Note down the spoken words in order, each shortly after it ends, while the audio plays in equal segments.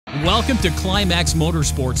Welcome to Climax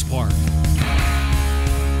Motorsports Park.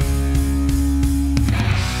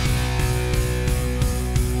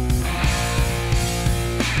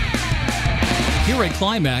 Here at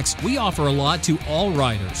Climax, we offer a lot to all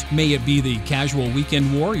riders, may it be the casual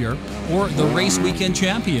weekend warrior or the race weekend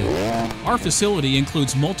champion. Our facility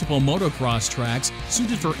includes multiple motocross tracks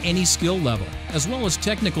suited for any skill level, as well as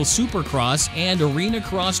technical supercross and arena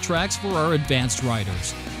cross tracks for our advanced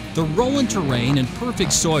riders. The rolling terrain and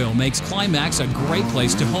perfect soil makes Climax a great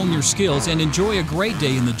place to hone your skills and enjoy a great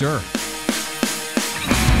day in the dirt.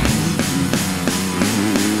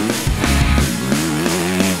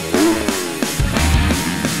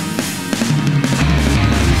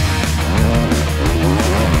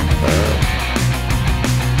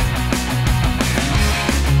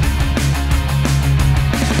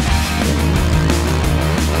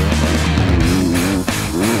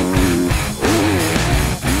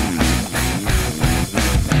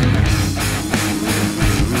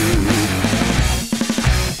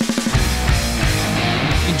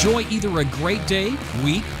 Enjoy either a great day,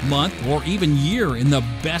 week, month, or even year in the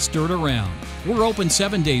best dirt around. We're open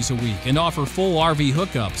 7 days a week and offer full RV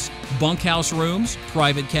hookups, bunkhouse rooms,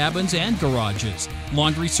 private cabins and garages,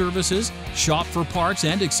 laundry services, shop for parts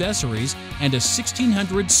and accessories, and a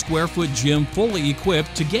 1,600 square foot gym fully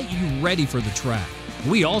equipped to get you ready for the track.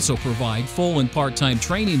 We also provide full and part-time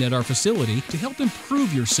training at our facility to help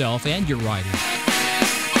improve yourself and your riding.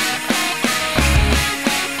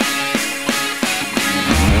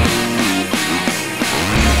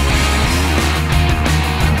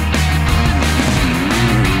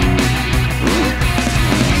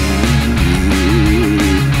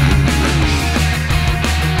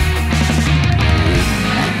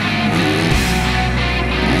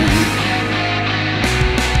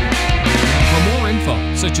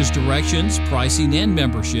 Such as directions, pricing, and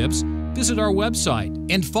memberships, visit our website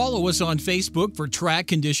and follow us on Facebook for track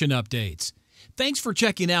condition updates. Thanks for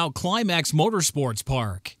checking out Climax Motorsports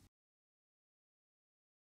Park.